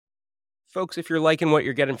Folks, if you're liking what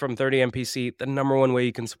you're getting from 30MPC, the number one way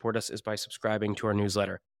you can support us is by subscribing to our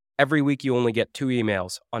newsletter. Every week, you only get 2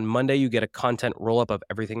 emails. On Monday, you get a content roll-up of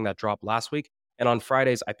everything that dropped last week. And on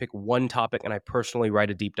Fridays, I pick one topic and I personally write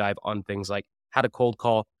a deep dive on things like how to cold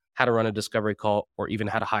call, how to run a discovery call, or even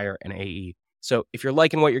how to hire an AE. So if you're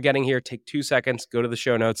liking what you're getting here, take 2 seconds, go to the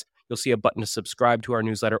show notes. You'll see a button to subscribe to our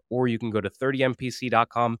newsletter, or you can go to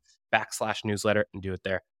 30mpc.com/newsletter and do it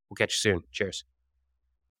there. We'll catch you soon. Cheers.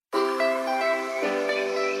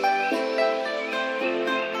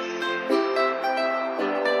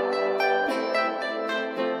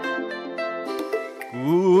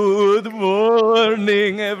 Good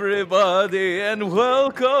morning, everybody, and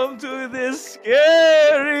welcome to this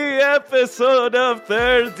scary episode of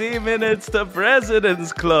 30 Minutes to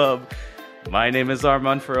President's Club. My name is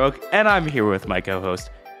Armand Farouk, and I'm here with my co-host,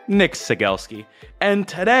 Nick Cegelski. And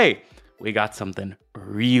today, we got something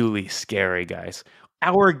really scary, guys.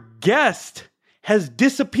 Our guest has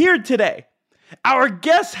disappeared today. Our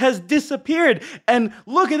guest has disappeared, and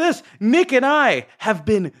look at this. Nick and I have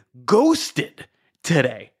been ghosted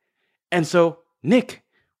today. And so, Nick,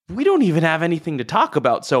 we don't even have anything to talk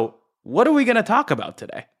about. So what are we going to talk about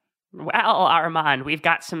today? Well, Armand, we've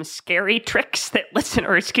got some scary tricks that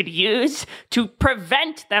listeners could use to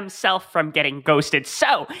prevent themselves from getting ghosted.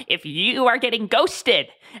 So if you are getting ghosted,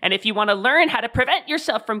 and if you want to learn how to prevent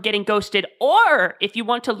yourself from getting ghosted, or if you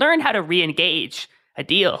want to learn how to re-engage a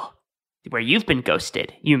deal where you've been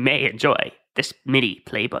ghosted, you may enjoy this mini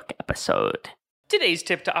playbook episode. Today's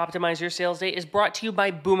tip to optimize your sales day is brought to you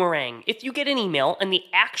by Boomerang. If you get an email and the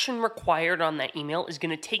action required on that email is going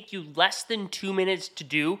to take you less than 2 minutes to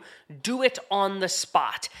do it on the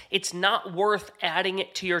spot. It's not worth adding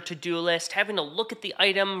it to your to-do list, having to look at the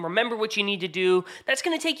item, remember what you need to do. That's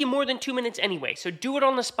going to take you more than 2 minutes anyway, so do it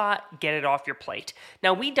on the spot, get it off your plate.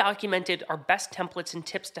 Now, we documented our best templates and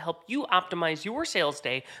tips to help you optimize your sales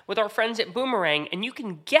day with our friends at Boomerang, and you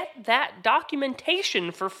can get that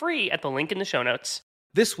documentation for free at the link in the show notes.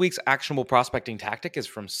 This week's actionable prospecting tactic is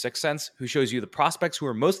from 6 Sense, who shows you the prospects who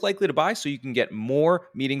are most likely to buy so you can get more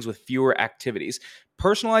meetings with fewer activities.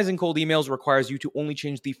 Personalizing cold emails requires you to only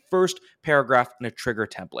change the first paragraph in a trigger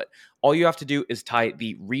template. All you have to do is tie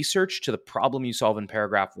the research to the problem you solve in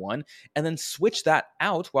paragraph 1, and then switch that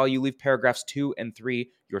out while you leave paragraphs 2 and 3,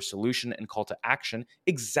 your solution and call to action,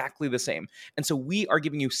 exactly the same. And so we are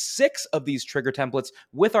giving you 6 of these trigger templates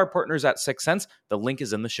with our partners at 6 Sense. The link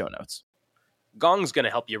is in the show notes. Gong's going to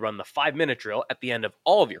help you run the 5-minute drill at the end of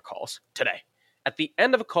all of your calls today. At the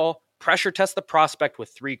end of a call, pressure test the prospect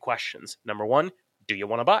with 3 questions. Number 1, do you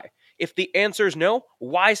want to buy? If the answer is no,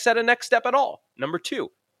 why set a next step at all? Number 2,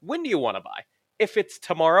 when do you want to buy? If it's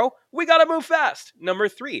tomorrow, we got to move fast. Number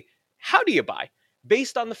 3, how do you buy?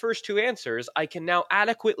 Based on the first 2 answers, I can now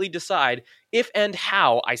adequately decide if and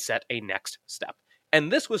how I set a next step. And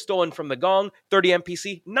this was stolen from the Gong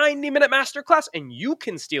 30MPC 90-minute masterclass, and you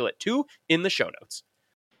can steal it too in the show notes.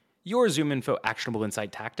 Your ZoomInfo actionable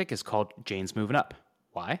insight tactic is called Jane's Moving Up.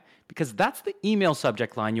 Why? Because that's the email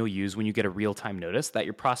subject line you'll use when you get a real-time notice that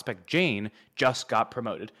your prospect Jane just got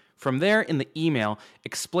promoted. From there, in the email,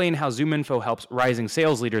 explain how ZoomInfo helps rising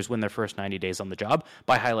sales leaders win their first 90 days on the job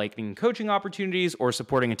by highlighting coaching opportunities or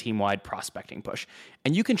supporting a team-wide prospecting push.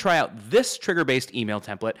 And you can try out this trigger-based email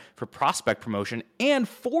template for prospect promotion and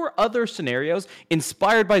 4 other scenarios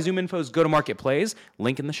inspired by ZoomInfo's go-to-market plays.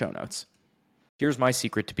 Link in the show notes. Here's my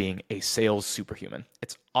secret to being a sales superhuman.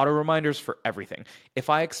 It's auto reminders for everything. If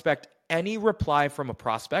I expect any reply from a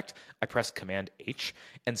prospect, I press Command H,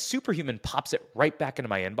 and Superhuman pops it right back into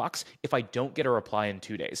my inbox if I don't get a reply in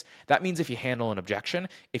 2 days. That means if you handle an objection,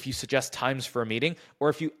 if you suggest times for a meeting, or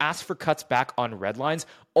if you ask for cuts back on red lines,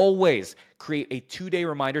 always create a 2-day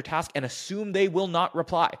reminder task and assume they will not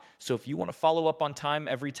reply. So if you want to follow up on time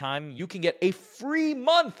every time, you can get a free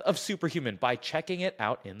month of Superhuman by checking it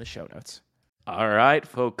out in the show notes. All right,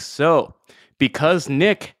 folks. So, because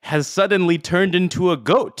Nick has suddenly turned into a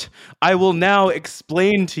goat, I will now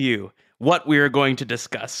explain to you what we are going to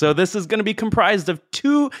discuss. So this is going to be comprised of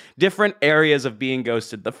 2 different areas of being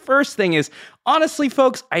ghosted. The first thing is, honestly,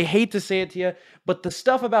 folks, I hate to say it to you, but the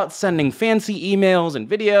stuff about sending fancy emails and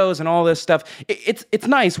videos and all this stuff, it's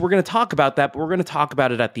nice. We're going to talk about that, but we're going to talk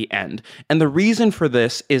about it at the end. And the reason for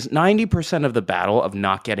this is 90% of the battle of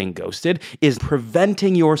not getting ghosted is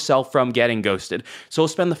preventing yourself from getting ghosted. So we'll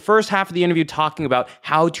spend the first half of the interview talking about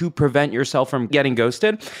how to prevent yourself from getting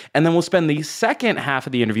ghosted. And then we'll spend the second half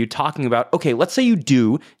of the interview talking about, okay, let's say you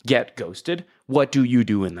do get ghosted. What do you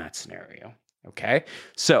do in that scenario? Okay,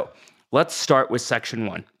 so let's start with section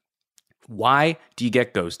 1. Why do you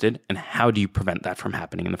get ghosted, and how do you prevent that from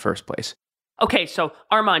happening in the first place? Okay, so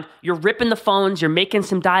Armand, you're ripping the phones, you're making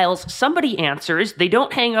some dials, somebody answers, they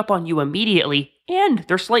don't hang up on you immediately, and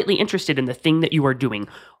they're slightly interested in the thing that you are doing.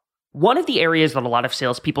 One of the areas that a lot of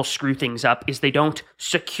salespeople screw things up is they don't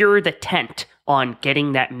secure the tent on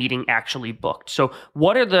getting that meeting actually booked. So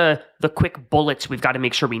what are the quick bullets we've got to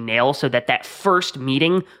make sure we nail so that that first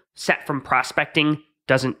meeting set from prospecting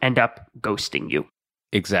doesn't end up ghosting you?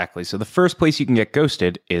 Exactly. So the first place you can get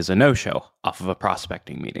ghosted is a no-show off of a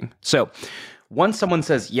prospecting meeting. So once someone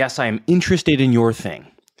says, yes, I am interested in your thing,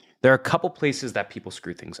 there are a couple places that people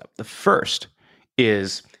screw things up. The first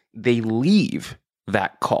is they leave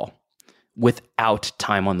that call without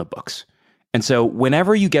time on the books. And so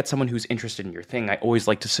whenever you get someone who's interested in your thing, I always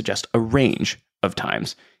like to suggest a range of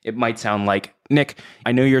times. It might sound like, Nick,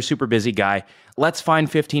 I know you're a super busy guy. Let's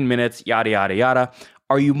find 15 minutes, yada, yada, yada.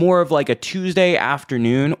 Are you more of like a Tuesday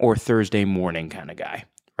afternoon or Thursday morning kind of guy,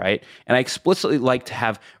 right? And I explicitly like to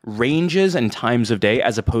have ranges and times of day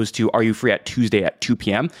as opposed to, are you free at Tuesday at 2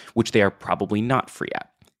 p.m., which they are probably not free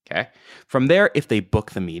at, okay? From there, if they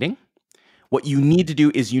book the meeting, what you need to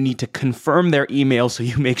do is you need to confirm their email so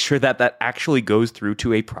you make sure that that actually goes through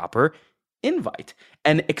to a proper invite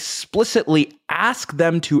and explicitly ask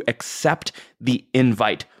them to accept the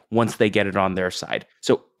invite once they get it on their side.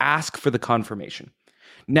 So ask for the confirmation.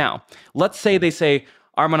 Now, let's say they say,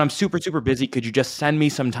 Armand, I'm super, super busy. Could you just send me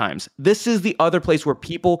some times? This is the other place where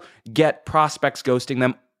people get prospects ghosting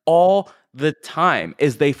them all the time,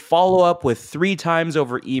 is they follow up with 3 times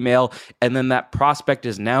over email, and then that prospect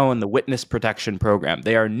is now in the witness protection program.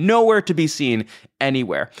 They are nowhere to be seen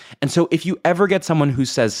anywhere. And so if you ever get someone who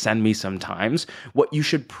says, send me some times, what you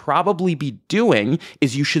should probably be doing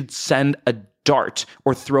is you should send a dart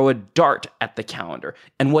or throw a dart at the calendar.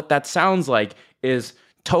 And what that sounds like is,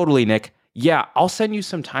 totally, Nick, yeah, I'll send you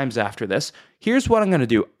some times after this. Here's what I'm going to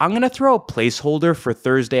do. I'm going to throw a placeholder for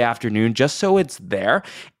Thursday afternoon just so it's there.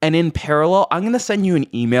 And in parallel, I'm going to send you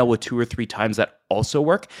an email with 2 or 3 times that also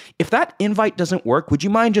work. If that invite doesn't work, would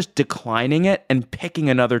you mind just declining it and picking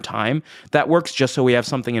another time that works just so we have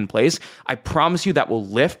something in place? I promise you that will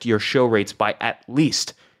lift your show rates by at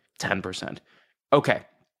least 10%. Okay,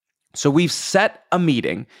 so we've set a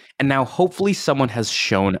meeting and now hopefully someone has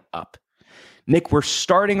shown up. Nick, we're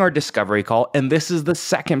starting our discovery call, and this is the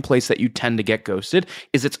second place that you tend to get ghosted,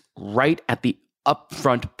 is it's right at the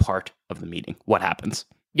upfront part of the meeting. What happens?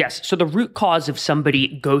 Yes. So the root cause of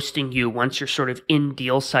somebody ghosting you once you're sort of in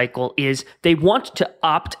deal cycle is they want to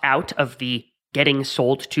opt out of the getting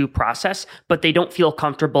sold to process, but they don't feel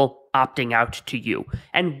comfortable opting out to you.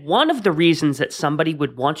 And one of the reasons that somebody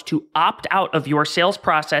would want to opt out of your sales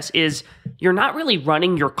process is you're not really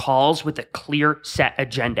running your calls with a clear set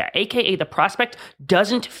agenda, aka the prospect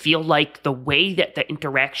doesn't feel like the way that the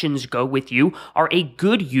interactions go with you are a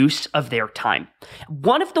good use of their time.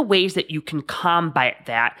 One of the ways that you can combat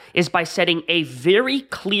that is by setting a very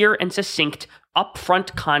clear and succinct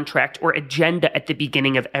upfront contract or agenda at the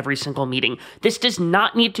beginning of every single meeting. This does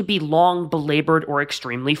not need to be long, belabored, or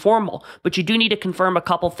extremely formal, but you do need to confirm a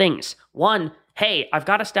couple things. One, hey, I've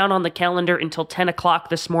got us down on the calendar until 10 o'clock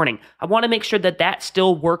this morning. I want to make sure that that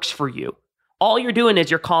still works for you. All you're doing is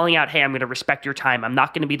you're calling out, hey, I'm going to respect your time. I'm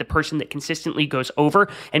not going to be the person that consistently goes over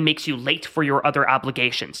and makes you late for your other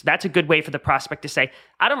obligations. That's a good way for the prospect to say,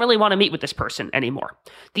 I don't really want to meet with this person anymore.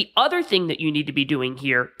 The other thing that you need to be doing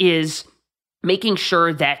here is making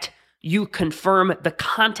sure that you confirm the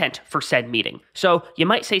content for said meeting. So you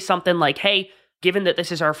might say something like, hey, given that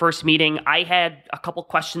this is our first meeting, I had a couple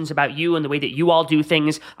questions about you and the way that you all do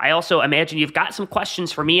things. I also imagine you've got some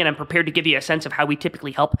questions for me, and I'm prepared to give you a sense of how we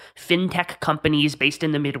typically help fintech companies based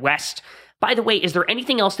in the Midwest. By the way, is there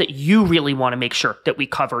anything else that you really want to make sure that we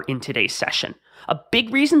cover in today's session? A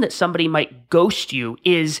big reason that somebody might ghost you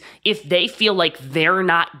is if they feel like they're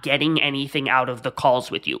not getting anything out of the calls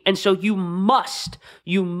with you. And so you must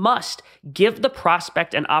give the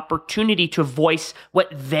prospect an opportunity to voice what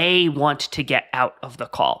they want to get out of the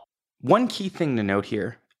call. One key thing to note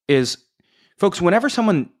here is, folks, whenever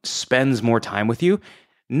someone spends more time with you,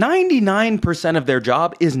 99% of their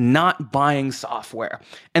job is not buying software.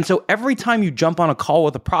 And so every time you jump on a call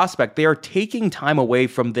with a prospect, they are taking time away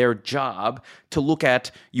from their job to look at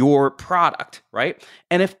your product, right?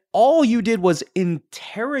 And if all you did was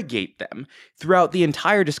interrogate them throughout the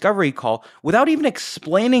entire discovery call without even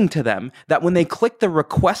explaining to them that when they click the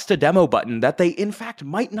request a demo button, that they in fact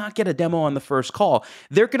might not get a demo on the first call,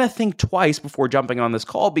 they're going to think twice before jumping on this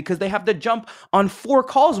call because they have to jump on 4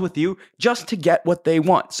 calls with you just to get what they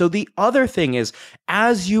want. So the other thing is,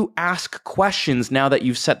 as you ask questions, now that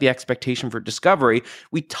you've set the expectation for discovery,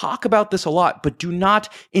 we talk about this a lot, but do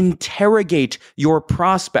not interrogate your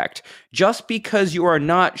prospect. Just because you are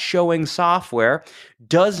not showing software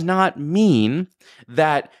does not mean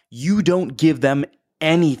that you don't give them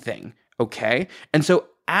anything, okay? And so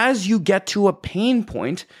as you get to a pain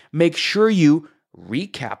point, make sure you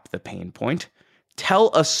recap the pain point,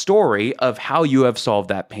 tell a story of how you have solved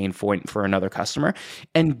that pain point for another customer,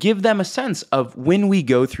 and give them a sense of when we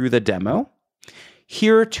go through the demo,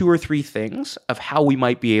 here are 2 or 3 things of how we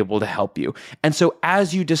might be able to help you. And so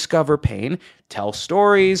as you discover pain, tell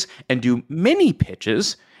stories and do mini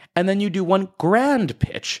pitches, and then you do one grand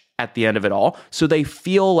pitch at the end of it all, so they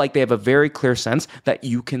feel like they have a very clear sense that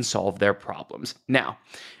you can solve their problems. Now,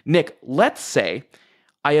 Nick, let's say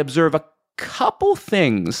I observe a couple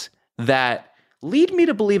things that lead me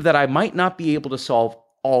to believe that I might not be able to solve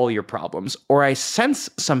all your problems, or I sense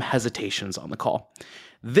some hesitations on the call.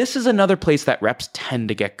 This is another place that reps tend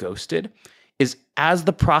to get ghosted, is as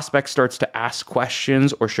the prospect starts to ask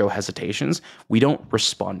questions or show hesitations, we don't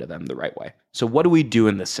respond to them the right way. So what do we do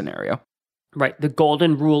in this scenario? Right. The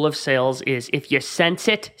golden rule of sales is if you sense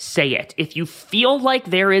it, say it. If you feel like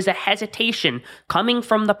there is a hesitation coming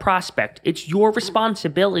from the prospect, it's your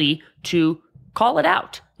responsibility to call it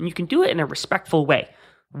out. And you can do it in a respectful way.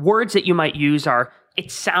 Words that you might use are,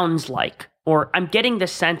 it sounds like, or I'm getting the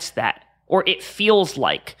sense that, or it feels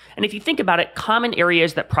like. And if you think about it, common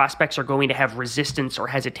areas that prospects are going to have resistance or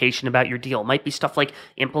hesitation about your deal might be stuff like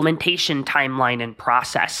implementation timeline and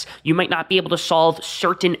process. You might not be able to solve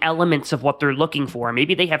certain elements of what they're looking for.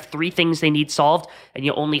 Maybe they have 3 things they need solved and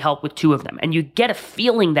you only help with 2 of them. And you get a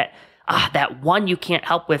feeling that, that one you can't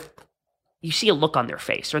help with, you see a look on their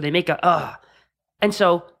face, or they make a, And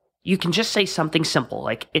so you can just say something simple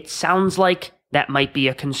like, it sounds like that might be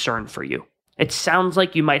a concern for you. It sounds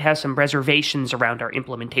like you might have some reservations around our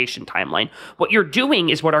implementation timeline. What you're doing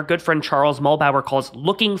is what our good friend Charles Mulbauer calls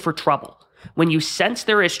looking for trouble. When you sense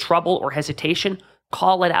there is trouble or hesitation,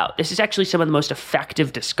 call it out. This is actually some of the most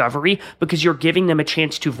effective discovery because you're giving them a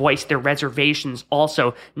chance to voice their reservations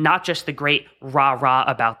also, not just the great rah-rah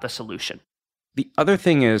about the solution. The other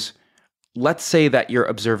thing is, let's say that you're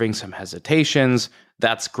observing some hesitations.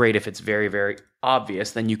 That's great if it's very, very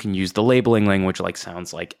obvious. Then you can use the labeling language like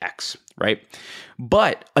sounds like X, right?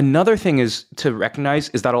 But another thing is to recognize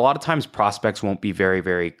is that a lot of times prospects won't be very,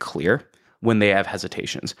 very clear when they have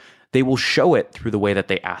hesitations. They will show it through the way that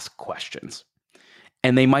they ask questions.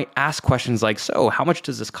 And they might ask questions like, so how much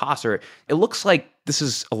does this cost? Or it looks like this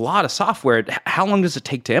is a lot of software. How long does it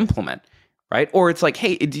take to implement? Right? Or it's like,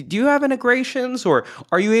 hey, do you have integrations? Or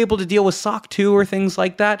are you able to deal with SOC 2 or things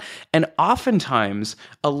like that? And oftentimes,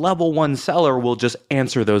 a level 1 seller will just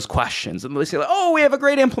answer those questions. And they say, like, oh, we have a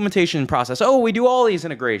great implementation process. Oh, we do all these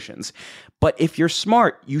integrations. But if you're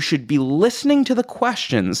smart, you should be listening to the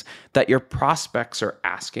questions that your prospects are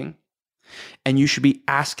asking. And you should be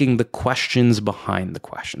asking the questions behind the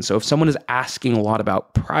question. So if someone is asking a lot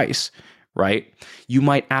about price, right? You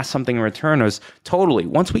might ask something in return as totally.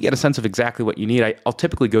 Once we get a sense of exactly what you need, I'll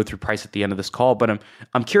typically go through price at the end of this call, but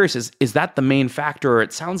I'm curious, is that the main factor? Or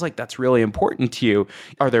it sounds like that's really important to you.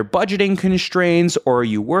 Are there budgeting constraints, or are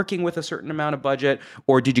you working with a certain amount of budget?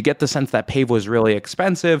 Or did you get the sense that Pave was really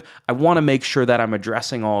expensive? I want to make sure that I'm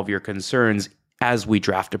addressing all of your concerns as we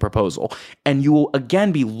draft a proposal. And you will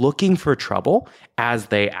again be looking for trouble as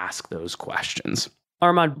they ask those questions.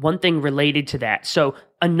 Armand, one thing related to that. So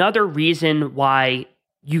another reason why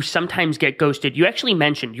you sometimes get ghosted, you actually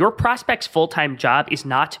mentioned your prospect's full-time job is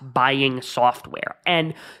not buying software.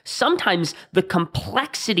 And sometimes the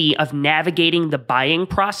complexity of navigating the buying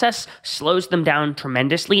process slows them down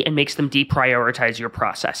tremendously and makes them deprioritize your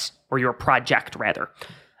process, or your project rather.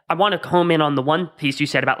 I want to home in on the one piece you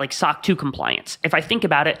said about like SOC 2 compliance. If I think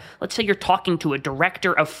about it, let's say you're talking to a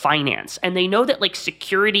director of finance and they know that like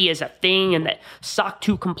security is a thing and that SOC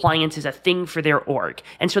 2 compliance is a thing for their org.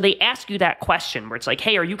 And so they ask you that question where it's like,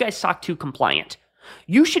 hey, are you guys SOC 2 compliant?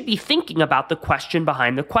 You should be thinking about the question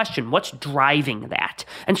behind the question. What's driving that?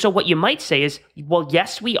 And so what you might say is, well,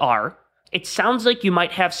 yes, we are. It sounds like you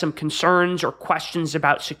might have some concerns or questions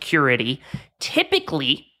about security.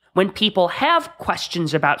 Typically, when people have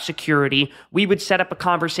questions about security, we would set up a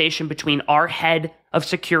conversation between our head of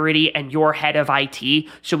security and your head of IT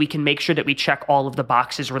so we can make sure that we check all of the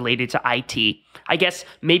boxes related to IT. I guess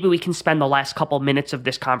maybe we can spend the last couple minutes of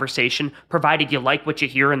this conversation, provided you like what you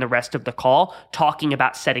hear in the rest of the call, talking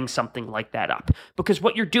about setting something like that up. Because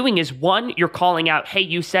what you're doing is, one, you're calling out, hey,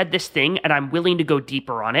 you said this thing and I'm willing to go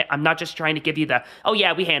deeper on it. I'm not just trying to give you the, oh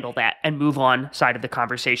yeah, we handle that and move on side of the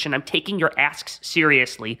conversation. I'm taking your asks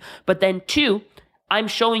seriously. But then two, I'm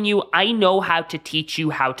showing you I know how to teach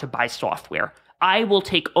you how to buy software. I will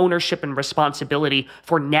take ownership and responsibility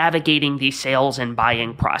for navigating the sales and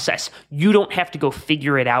buying process. You don't have to go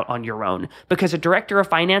figure it out on your own, because a director of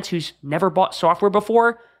finance who's never bought software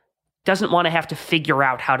before doesn't want to have to figure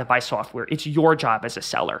out how to buy software. It's your job as a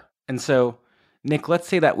seller. And so, Nick, let's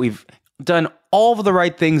say that we've done all of the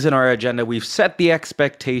right things in our agenda. We've set the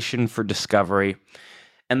expectation for discovery,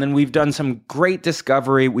 and then we've done some great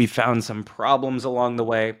discovery. We found some problems along the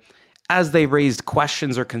way. As they raised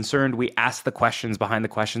questions or concerned, we asked the questions behind the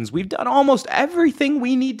questions. We've done almost everything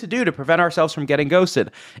we need to do to prevent ourselves from getting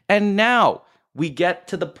ghosted. And now we get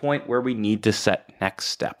to the point where we need to set next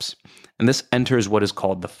steps. And this enters what is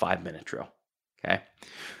called the 5-minute drill. Okay.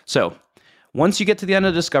 So once you get to the end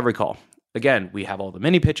of the discovery call, again, we have all the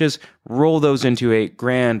mini pitches, roll those into a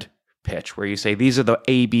grand pitch where you say, these are the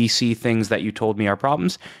A, B, C things that you told me are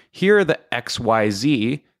problems. Here are the X, Y,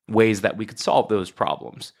 Z ways that we could solve those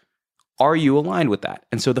problems. Are you aligned with that?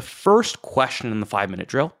 And so the first question in the 5-minute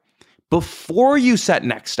drill, before you set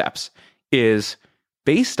next steps, is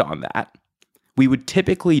based on that, we would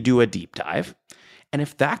typically do a deep dive. And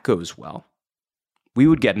if that goes well, we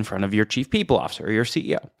would get in front of your chief people officer or your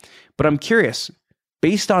CEO. But I'm curious,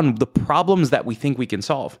 based on the problems that we think we can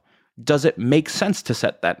solve, does it make sense to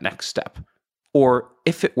set that next step? Or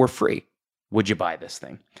if it were free, would you buy this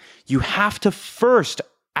thing? You have to first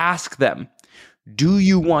ask them, do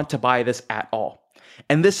you want to buy this at all?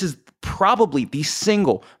 And this is probably the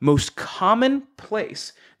single most common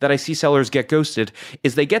place that I see sellers get ghosted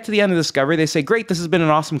is they get to the end of the discovery. They say, great, this has been an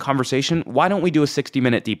awesome conversation. Why don't we do a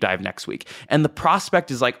 60-minute deep dive next week? And the prospect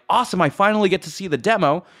is like, awesome, I finally get to see the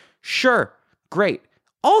demo. Sure, great.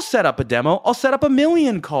 I'll set up a demo. I'll set up 1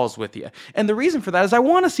 million calls with you. And the reason for that is I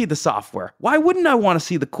want to see the software. Why wouldn't I want to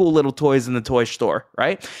see the cool little toys in the toy store,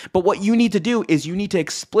 right? But what you need to do is you need to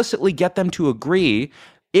explicitly get them to agree,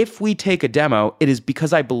 if we take a demo, it is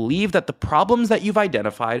because I believe that the problems that you've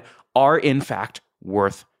identified are in fact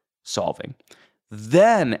worth solving.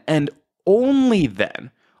 Then, and only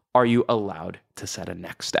then, are you allowed to set a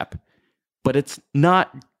next step. But it's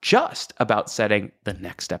not just about setting the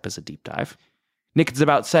next step as a deep dive. Nick, it's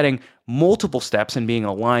about setting multiple steps and being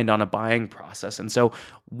aligned on a buying process. And so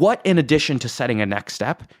what, in addition to setting a next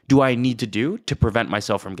step, do I need to do to prevent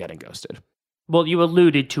myself from getting ghosted? Well, you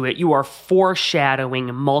alluded to it. You are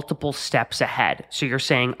foreshadowing multiple steps ahead. So you're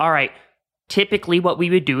saying, all right, typically what we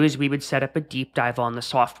would do is we would set up a deep dive on the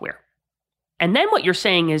software. And then what you're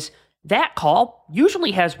saying is that call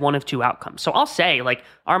usually has one of two outcomes. So I'll say, like,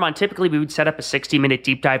 Armand, typically we would set up a 60-minute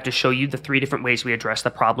deep dive to show you the 3 different ways we address the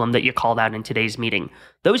problem that you called out in today's meeting.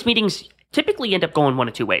 Those meetings typically end up going one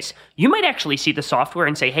of 2 ways. You might actually see the software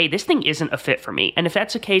and say, hey, this thing isn't a fit for me. And if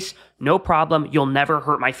that's the case, no problem. You'll never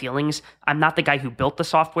hurt my feelings. I'm not the guy who built the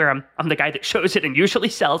software. I'm the guy that shows it and usually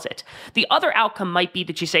sells it. The other outcome might be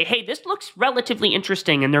that you say, hey, this looks relatively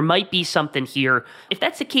interesting and there might be something here. If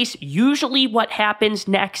that's the case, usually what happens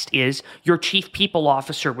next is your chief people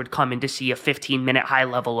officer would come in to see a 15-minute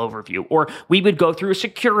high-level overview, or we would go through a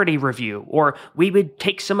security review, or we would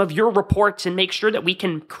take some of your reports and make sure that we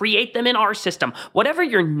can create them in our system. Whatever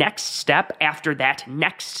your next step after that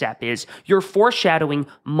next step is, you're foreshadowing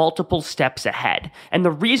multiple steps ahead. And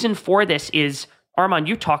the reason for this is, Armand,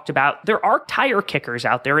 you talked about there are tire kickers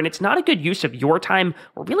out there, and it's not a good use of your time,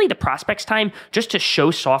 or really the prospect's time, just to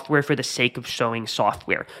show software for the sake of showing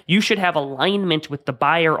software. You should have alignment with the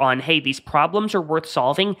buyer on, hey, these problems are worth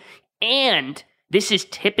solving, and this is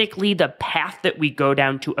typically the path that we go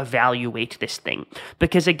down to evaluate this thing.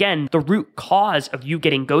 Because again, the root cause of you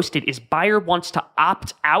getting ghosted is buyer wants to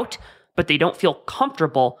opt out, but they don't feel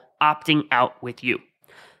comfortable opting out with you.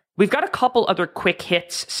 We've got a couple other quick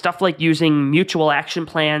hits, stuff like using mutual action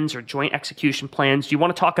plans or joint execution plans. Do you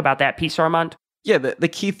want to talk about that piece, Armand? Yeah, the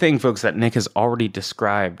key thing, folks, that Nick has already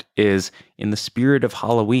described is, in the spirit of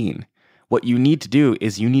Halloween, what you need to do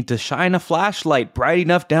is you need to shine a flashlight bright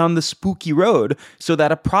enough down the spooky road so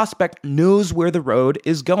that a prospect knows where the road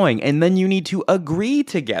is going. And then you need to agree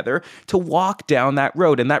together to walk down that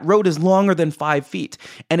road. And that road is longer than 5 feet.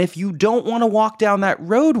 And if you don't want to walk down that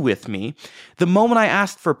road with me, the moment I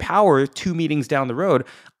asked for power 2 meetings down the road,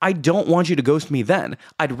 I don't want you to ghost me then.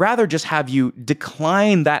 I'd rather just have you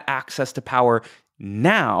decline that access to power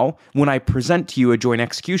now when I present to you a joint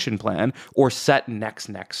execution plan or set next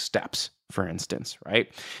steps, for instance, right?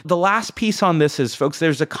 The last piece on this is, folks,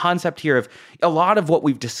 there's a concept here of a lot of what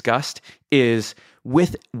we've discussed is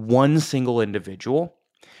with one single individual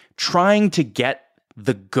trying to get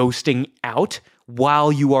the ghosting out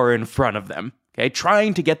while you are in front of them. Okay,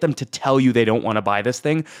 trying to get them to tell you they don't want to buy this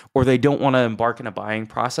thing or they don't want to embark in a buying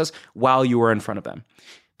process while you are in front of them.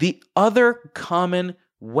 The other common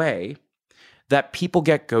way that people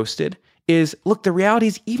get ghosted is, look, the reality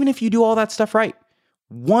is even if you do all that stuff right,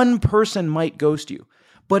 one person might ghost you,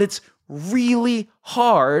 but it's really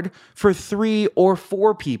hard for 3 or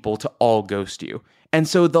 4 people to all ghost you. And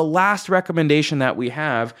so the last recommendation that we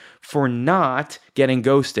have for not getting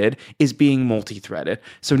ghosted is being multi-threaded.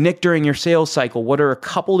 So Nick, during your sales cycle, what are a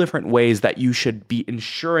couple different ways that you should be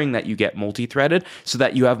ensuring that you get multi-threaded so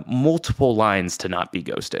that you have multiple lines to not be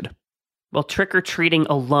ghosted? Well, trick-or-treating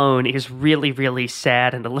alone is really, really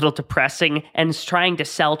sad and a little depressing, and trying to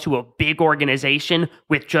sell to a big organization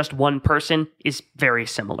with just one person is very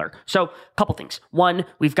similar. So, a couple things. One,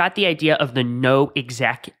 we've got the idea of the no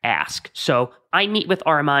exec ask. So, I meet with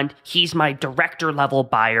Armand. He's my director level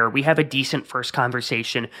buyer. We have a decent first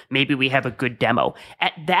conversation. Maybe we have a good demo.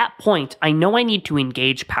 At that point, I know I need to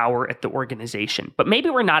engage power at the organization, but maybe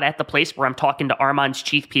we're not at the place where I'm talking to Armand's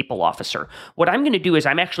chief people officer. What I'm going to do is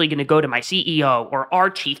I'm actually going to go to my CEO or our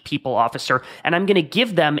chief people officer, and I'm going to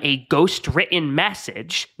give them a ghost written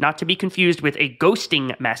message, not to be confused with a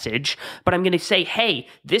ghosting message, but I'm going to say, hey,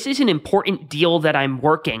 this is an important deal that I'm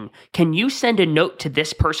working. Can you send a note to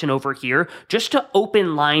this person over here? Just to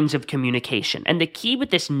open lines of communication. And the key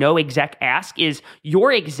with this no exec ask is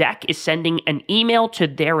your exec is sending an email to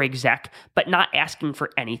their exec, but not asking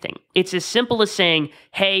for anything. It's as simple as saying,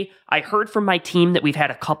 hey, I heard from my team that we've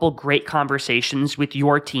had a couple great conversations with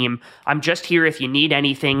your team. I'm just here if you need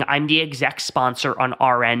anything. I'm the exec sponsor on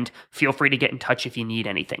our end. Feel free to get in touch if you need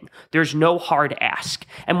anything. There's no hard ask.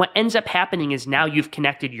 And what ends up happening is now you've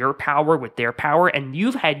connected your power with their power, and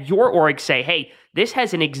you've had your org say, hey, this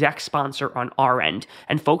has an exec sponsor on our end,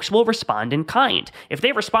 and folks will respond in kind. If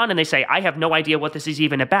they respond and they say, I have no idea what this is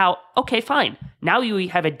even about, okay, fine. Now you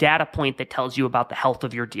have a data point that tells you about the health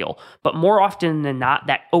of your deal. But more often than not,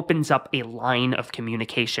 that opens up a line of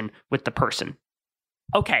communication with the person.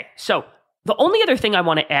 Okay, so the only other thing I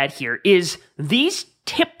want to add here is these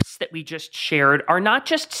tips that we just shared are not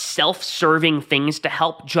just self-serving things to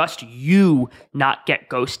help just you not get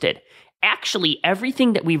ghosted. Actually,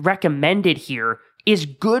 everything that we recommended here is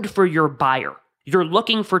good for your buyer. You're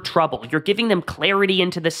looking for trouble. You're giving them clarity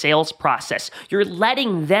into the sales process. You're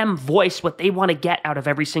letting them voice what they want to get out of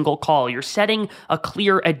every single call. You're setting a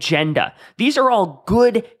clear agenda. These are all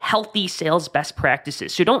good, healthy sales best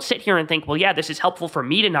practices. So don't sit here and think, well, yeah, this is helpful for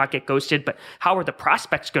me to not get ghosted, but how are the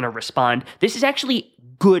prospects going to respond? This is actually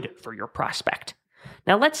good for your prospect.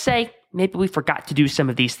 Now, let's say maybe we forgot to do some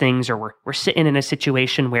of these things, or we're sitting in a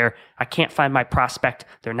situation where I can't find my prospect.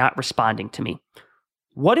 They're not responding to me.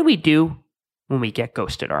 What do we do when we get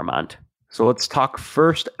ghosted, Armand? So let's talk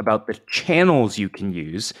first about the channels you can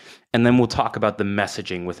use, and then we'll talk about the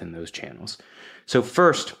messaging within those channels. So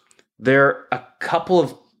first, there are a couple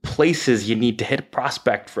of places you need to hit a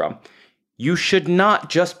prospect from. You should not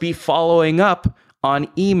just be following up on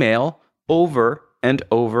email over and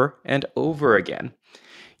over and over again.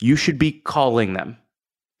 You should be calling them,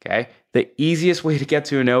 okay? The easiest way to get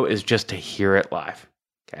to a no is just to hear it live,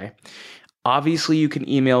 okay? Obviously, you can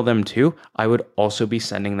email them too. I would also be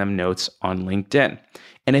sending them notes on LinkedIn.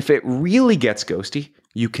 And if it really gets ghosty,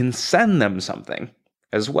 you can send them something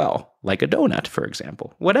as well, like a donut, for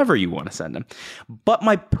example, whatever you want to send them. But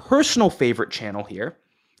my personal favorite channel here,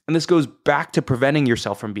 and this goes back to preventing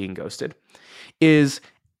yourself from being ghosted, is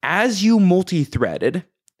as you multi-threaded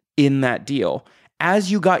in that deal,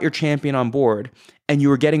 as you got your champion on board and you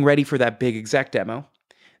were getting ready for that big exec demo,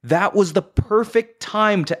 that was the perfect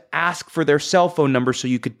time to ask for their cell phone number so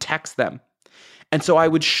you could text them. And so I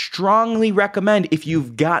would strongly recommend, if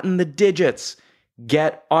you've gotten the digits,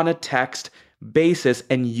 get on a text basis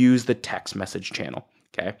and use the text message channel.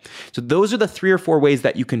 Okay. So those are the 3 or 4 ways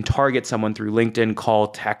that you can target someone through LinkedIn, call,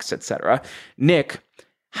 text, etc. Nick,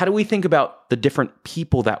 how do we think about the different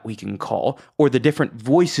people that we can call or the different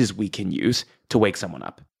voices we can use to wake someone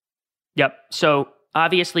up? Yep. So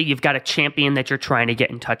obviously, you've got a champion that you're trying to get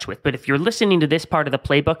in touch with. But if you're listening to this part of the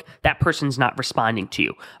playbook, that person's not responding to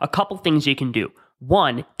you. A couple things you can do.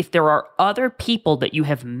 One, if there are other people that you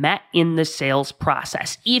have met in the sales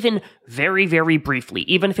process, even very, very briefly,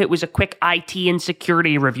 even if it was a quick IT and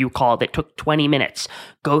security review call that took 20 minutes,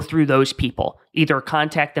 go through those people. Either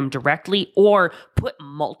contact them directly or put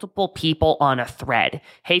multiple people on a thread.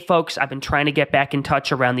 Hey, folks, I've been trying to get back in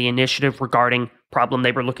touch around the initiative regarding problem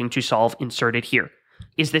they were looking to solve, inserted here.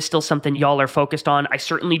 Is this still something y'all are focused on? I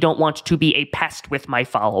certainly don't want to be a pest with my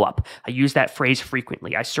follow-up. I use that phrase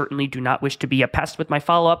frequently. I certainly do not wish to be a pest with my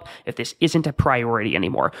follow-up if this isn't a priority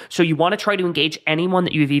anymore. So you want to try to engage anyone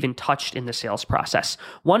that you've even touched in the sales process.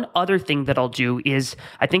 One other thing that I'll do is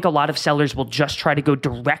I think a lot of sellers will just try to go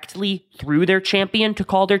directly through their champion to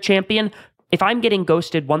call their champion. if I'm getting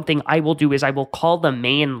ghosted, one thing I will do is I will call the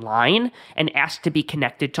main line and ask to be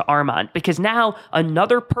connected to Armand, because now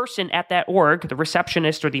another person at that org, the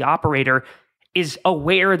receptionist or the operator, is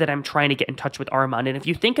aware that I'm trying to get in touch with Armand. And if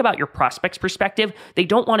you think about your prospect's perspective, they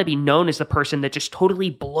don't want to be known as the person that just totally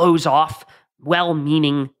blows off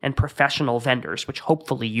well-meaning and professional vendors, which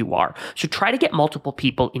hopefully you are. So try to get multiple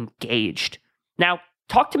people engaged. Now,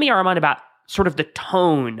 talk to me, Armand, about sort of the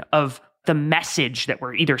tone of the message that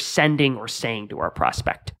we're either sending or saying to our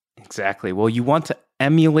prospect. Exactly. Well, you want to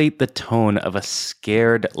emulate the tone of a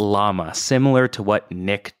scared llama, similar to what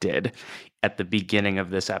Nick did at the beginning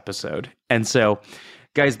of this episode. And so,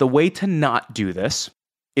 guys, the way to not do this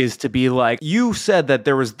is to be like, you said that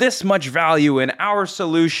there was this much value in our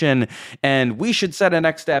solution and we should set a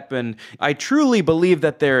next step. And I truly believe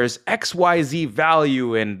that there's XYZ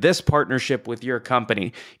value in this partnership with your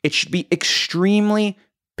company. It should be extremely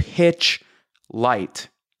pitch light.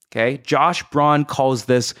 Okay. Josh Braun calls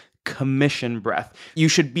this commission breath. You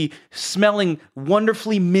should be smelling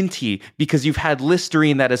wonderfully minty because you've had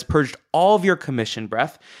Listerine that has purged all of your commission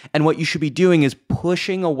breath. And what you should be doing is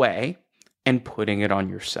pushing away and putting it on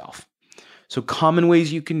yourself. So common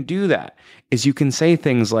ways you can do that is you can say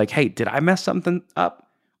things like, hey, did I mess something up?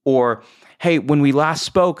 Or, hey, when we last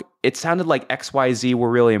spoke, it sounded like XYZ were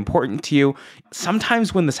really important to you.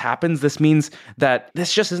 Sometimes when this happens, this means that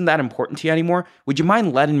this just isn't that important to you anymore. Would you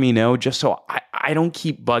mind letting me know just so I don't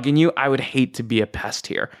keep bugging you? I would hate to be a pest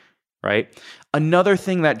here, right? Another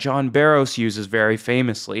thing that John Barros uses very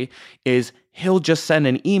famously is he'll just send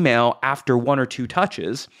an email after one or two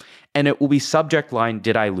touches, and it will be subject line,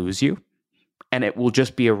 did I lose you? And it will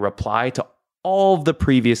just be a reply to all of the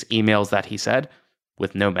previous emails that he said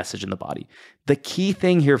with no message in the body. The key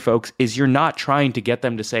thing here, folks, is you're not trying to get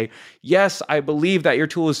them to say, yes, I believe that your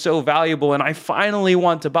tool is so valuable and I finally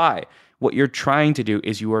want to buy. What you're trying to do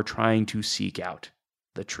is you are trying to seek out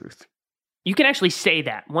the truth. You can actually say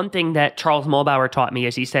that. One thing that Charles Mulbauer taught me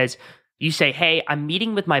is he says, you say, hey, I'm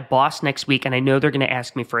meeting with my boss next week and I know they're going to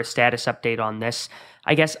ask me for a status update on this.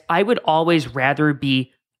 I guess I would always rather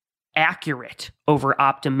be accurate over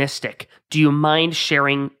optimistic. Do you mind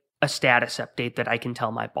sharing a status update that I can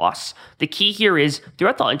tell my boss? The key here is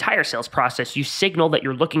throughout the entire sales process, you signal that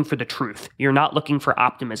you're looking for the truth. You're not looking for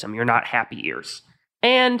optimism. You're not happy ears.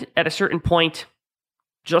 And at a certain point,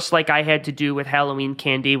 just like I had to do with Halloween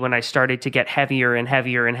candy when I started to get heavier and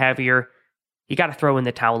heavier and heavier, you got to throw in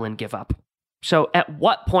the towel and give up. So at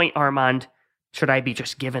what point, Armand, should I be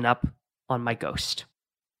just giving up on my ghost?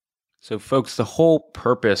 So folks, the whole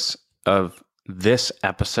purpose of this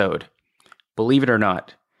episode, believe it or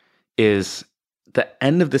not, is the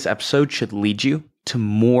end of this episode should lead you to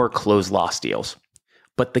more close-lost deals.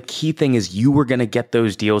 But the key thing is you were going to get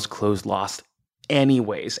those deals close-lost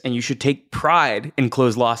anyways, and you should take pride in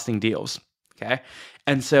close-losting deals, okay?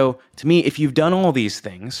 And so to me, if you've done all these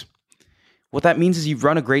things, what that means is you've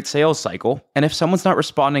run a great sales cycle, and if someone's not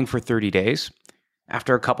responding for 30 days,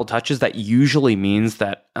 after a couple touches, that usually means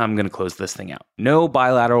that I'm going to close this thing out. No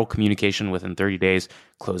bilateral communication within 30 days,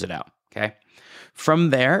 close it out, okay? From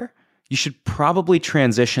there, you should probably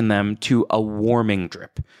transition them to a warming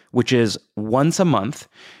drip, which is once a month,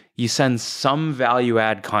 you send some value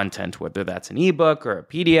add content, whether that's an ebook or a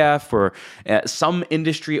PDF or some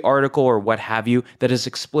industry article or what have you, that is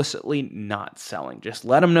explicitly not selling. Just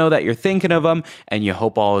let them know that you're thinking of them and you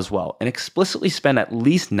hope all is well. And explicitly spend at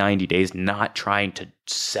least 90 days not trying to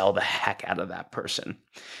sell the heck out of that person.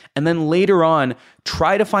 And then later on,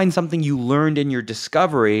 try to find something you learned in your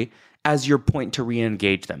discovery as your point to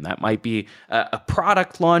re-engage them. That might be a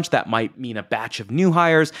product launch. That might mean a batch of new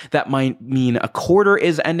hires. That might mean a quarter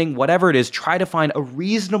is ending. Whatever it is, try to find a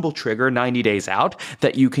reasonable trigger 90 days out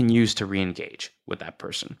that you can use to re-engage with that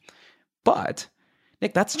person. But,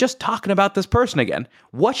 Nick, that's just talking about this person again.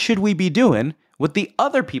 What should we be doing with the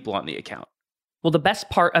other people on the account? Well, the best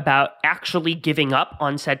part about actually giving up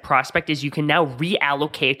on said prospect is you can now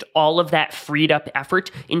reallocate all of that freed up effort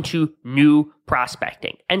into new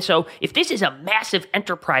prospecting. And so if this is a massive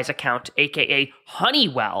enterprise account, aka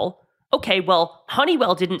Honeywell, okay, well,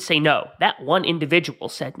 Honeywell didn't say no. That one individual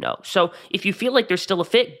said no. So if you feel like there's still a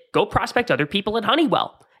fit, go prospect other people at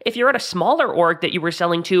Honeywell. If you're at a smaller org that you were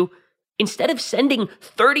selling to, instead of sending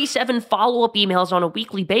 37 follow-up emails on a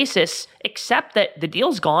weekly basis, accept that the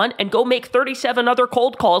deal's gone and go make 37 other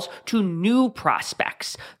cold calls to new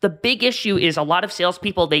prospects. The big issue is a lot of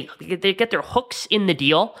salespeople, they get their hooks in the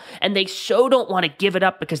deal and they so don't want to give it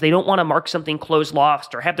up because they don't want to mark something closed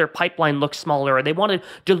lost or have their pipeline look smaller, or they want to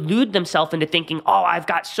delude themselves into thinking, oh, I've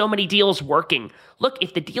got so many deals working. Look,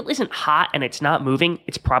 if the deal isn't hot and it's not moving,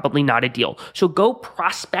 it's probably not a deal. So go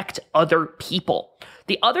prospect other people.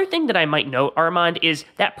 The other thing that I might note, Armand, is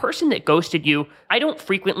that person that ghosted you, I don't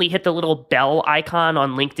frequently hit the little bell icon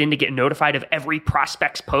on LinkedIn to get notified of every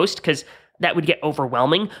prospect's post because that would get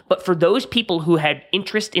overwhelming. But for those people who had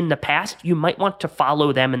interest in the past, you might want to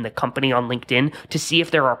follow them and the company on LinkedIn to see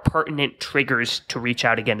if there are pertinent triggers to reach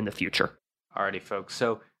out again in the future. Alrighty, folks.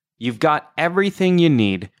 So you've got everything you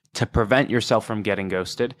need to prevent yourself from getting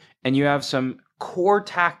ghosted, and you have some core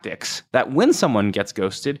tactics that when someone gets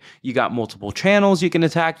ghosted, you got multiple channels you can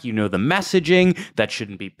attack, you know the messaging that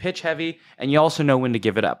shouldn't be pitch heavy, and you also know when to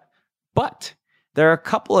give it up. But there are a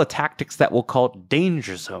couple of tactics that we'll call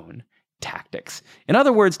danger zone tactics. In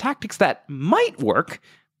other words, tactics that might work,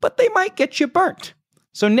 but they might get you burnt.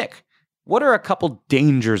 So Nick, what are a couple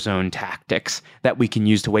danger zone tactics that we can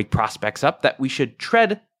use to wake prospects up that we should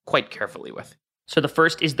tread quite carefully with? So the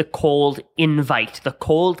first is the cold invite, the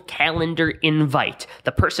cold calendar invite.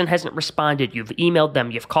 The person hasn't responded. You've emailed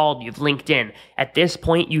them, you've called, you've linked in. At this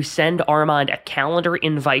point, you send Armand a calendar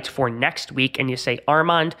invite for next week and you say,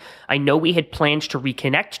 Armand, I know we had planned to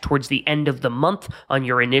reconnect towards the end of the month on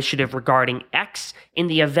your initiative regarding X. In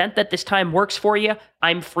the event that this time works for you,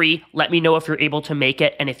 I'm free. Let me know if you're able to make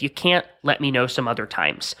it. And if you can't, let me know some other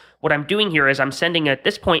times. What I'm doing here is I'm sending, at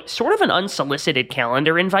this point, sort of an unsolicited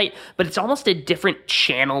calendar invite, but it's almost a different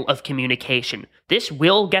channel of communication. This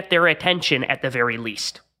will get their attention at the very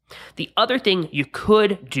least. The other thing you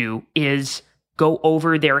could do is go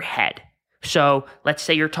over their head. So let's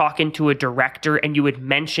say you're talking to a director and you had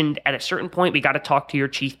mentioned at a certain point, we got to talk to your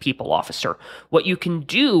chief people officer. What you can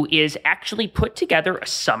do is actually put together a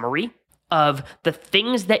summary of the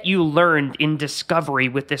things that you learned in discovery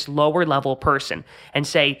with this lower level person and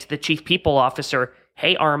say to the chief people officer,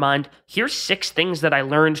 hey, Armand, here's 6 things that I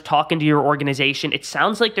learned talking to your organization. It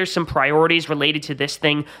sounds like there's some priorities related to this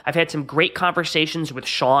thing. I've had some great conversations with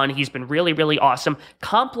Sean. He's been really, really awesome.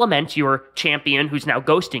 Compliment your champion who's now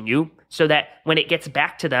ghosting you so that when it gets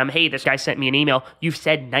back to them, hey, this guy sent me an email, you've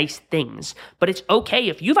said nice things. But it's okay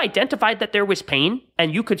if you've identified that there was pain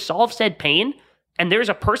and you could solve said pain, and there's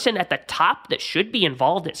a person at the top that should be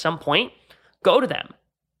involved at some point, go to them.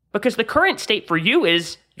 Because the current state for you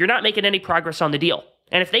is you're not making any progress on the deal.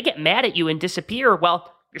 And if they get mad at you and disappear,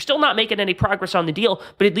 well, you're still not making any progress on the deal,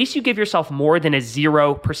 but at least you give yourself more than a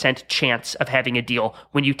 0% chance of having a deal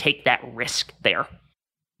when you take that risk there.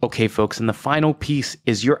 Okay, folks, and the final piece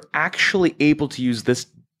is you're actually able to use this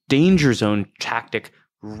danger zone tactic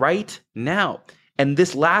right now. And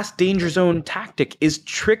this last danger zone tactic is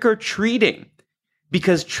trick-or-treating.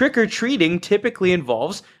 Because trick-or-treating typically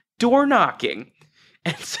involves door knocking.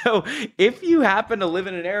 And so if you happen to live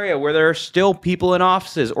in an area where there are still people in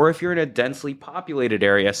offices, or if you're in a densely populated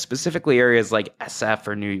area, specifically areas like SF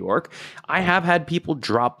or New York, I have had people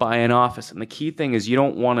drop by an office. And the key thing is you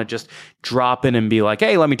don't want to just drop in and be like,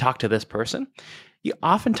 hey, let me talk to this person. You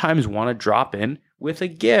oftentimes want to drop in with a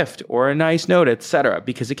gift or a nice note, etc.,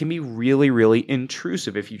 because it can be really, really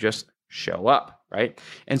intrusive if you just show up, right?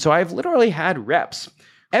 And so I've literally had reps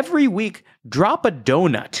every week drop a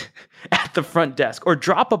donut at the front desk or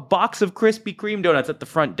drop a box of Krispy Kreme donuts at the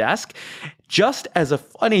front desk just as a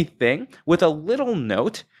funny thing with a little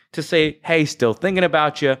note to say, hey, still thinking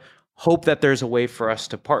about you. Hope that there's a way for us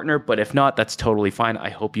to partner, but if not, that's totally fine. I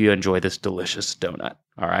hope you enjoy this delicious donut.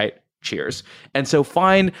 All right, cheers. And so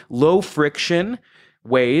find low friction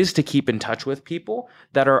ways to keep in touch with people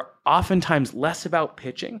that are oftentimes less about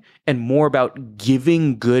pitching and more about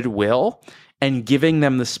giving goodwill and giving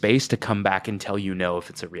them the space to come back and tell you no if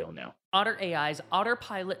it's a real no. Otter AI's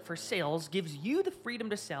Autopilot for Sales gives you the freedom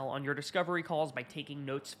to sell on your discovery calls by taking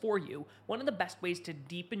notes for you. One of the best ways to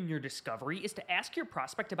deepen your discovery is to ask your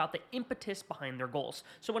prospect about the impetus behind their goals.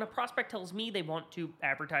 So when a prospect tells me they want to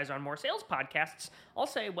advertise on more sales podcasts, I'll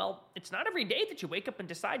say, well, it's not every day that you wake up and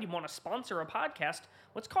decide you want to sponsor a podcast.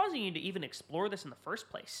 What's causing you to even explore this in the first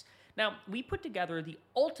place? Now, we put together the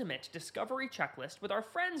ultimate discovery checklist with our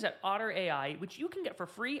friends at Otter AI, which you can get for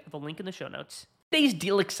free at the link in the show notes. Today's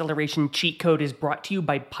deal acceleration cheat code is brought to you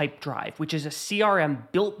by Pipedrive, which is a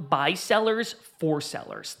CRM built by sellers for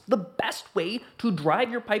sellers. The best way to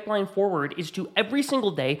drive your pipeline forward is to every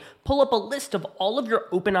single day pull up a list of all of your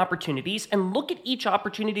open opportunities and look at each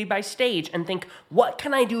opportunity by stage and think, what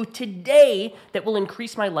can I do today that will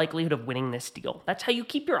increase my likelihood of winning this deal? That's how you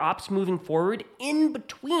keep your ops moving forward in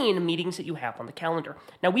between meetings that you have on the calendar.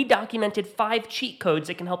 Now, we documented 5 cheat codes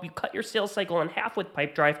that can help you cut your sales cycle in half with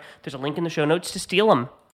Pipedrive. There's a link in the show notes to steal them.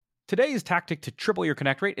 Today's tactic to triple your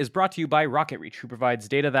connect rate is brought to you by Rocket Reach, who provides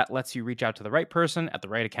data that lets you reach out to the right person at the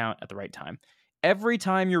right account at the right time. every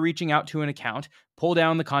time you're reaching out to an account, pull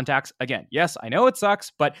down the contacts. Again, yes, I know it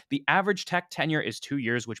sucks, but the average tech tenure is 2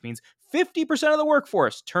 years, which means 50% of the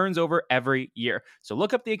workforce turns over every year. So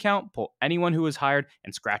look up the account, pull anyone who was hired,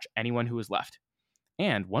 and scratch anyone who was left.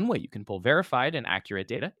 And one way you can pull verified and accurate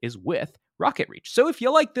data is with Rocket Reach. So if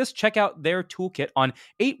you like this, check out their toolkit on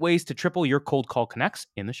 8 ways to triple your cold call connects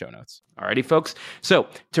in the show notes. Alrighty, folks. So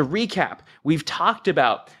to recap, we've talked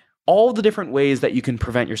about all the different ways that you can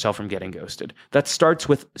prevent yourself from getting ghosted. That starts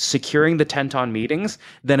with securing the tent on meetings.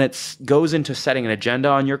 Then it goes into setting an agenda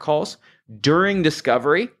on your calls, during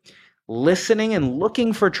discovery, listening and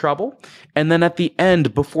looking for trouble. And then at the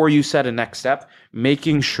end, before you set a next step,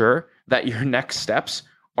 making sure that your next steps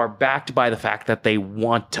are backed by the fact that they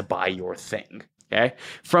want to buy your thing. Okay.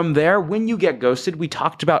 From there, when you get ghosted, we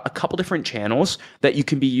talked about a couple different channels that you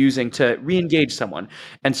can be using to re-engage someone.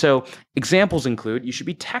 And so examples include you should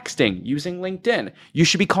be texting using LinkedIn. You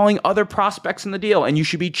should be calling other prospects in the deal, and you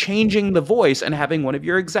should be changing the voice and having one of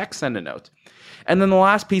your execs send a note. And then the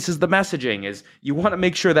last piece is the messaging. Is you want to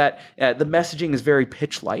make sure that the messaging is very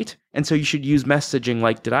pitch light. And so you should use messaging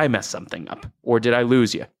like, did I mess something up? Or did I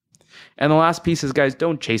lose you? And the last piece is, guys,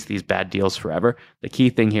 don't chase these bad deals forever. The key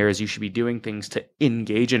thing here is you should be doing things to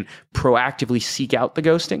engage and proactively seek out the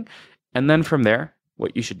ghosting. And then from there,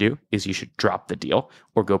 what you should do is you should drop the deal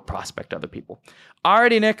or go prospect other people.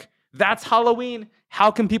 Alrighty, Nick, that's Halloween. How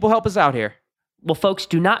can people help us out here? Well, folks,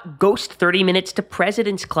 do not ghost 30 Minutes to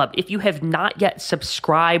President's Club. If you have not yet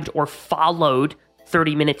subscribed or followed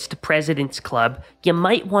 30 Minutes to President's Club, you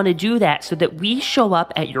might want to do that so that we show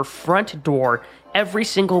up at your front door every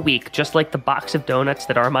single week, just like the box of donuts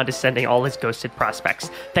that Armand is sending all his ghosted prospects.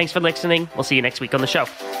 Thanks for listening. We'll see you next week on the show.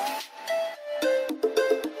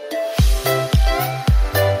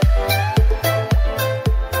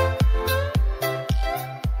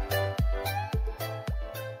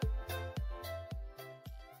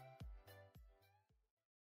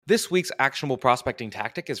 This week's actionable prospecting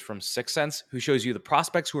tactic is from 6 Sense, who shows you the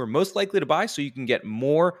prospects who are most likely to buy so you can get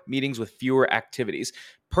more meetings with fewer activities.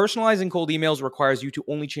 Personalizing cold emails requires you to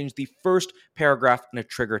only change the first paragraph in a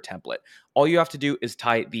trigger template. All you have to do is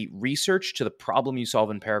tie the research to the problem you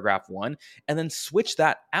solve in paragraph 1, and then switch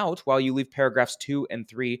that out while you leave paragraphs 2 and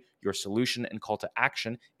 3, your solution and call to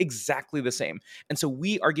action, exactly the same. And so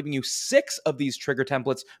we are giving you 6 of these trigger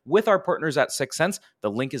templates with our partners at 6 Sense.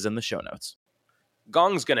 The link is in the show notes.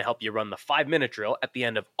 Gong's going to help you run the 5-minute drill at the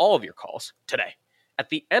end of all of your calls today. At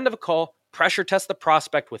the end of a call, pressure test the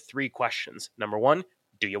prospect with 3 questions. Number 1,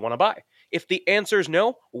 do you want to buy? If the answer is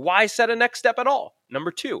no, why set a next step at all?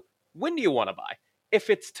 Number 2, when do you want to buy?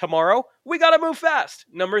 If it's tomorrow, we got to move fast.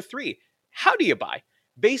 Number 3, how do you buy?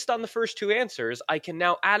 Based on the first 2 answers, I can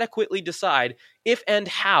now adequately decide if and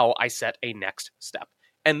how I set a next step.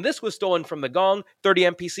 And this was stolen from the Gong 30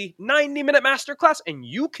 MPC 90-minute masterclass, and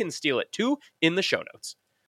you can steal it too in the show notes.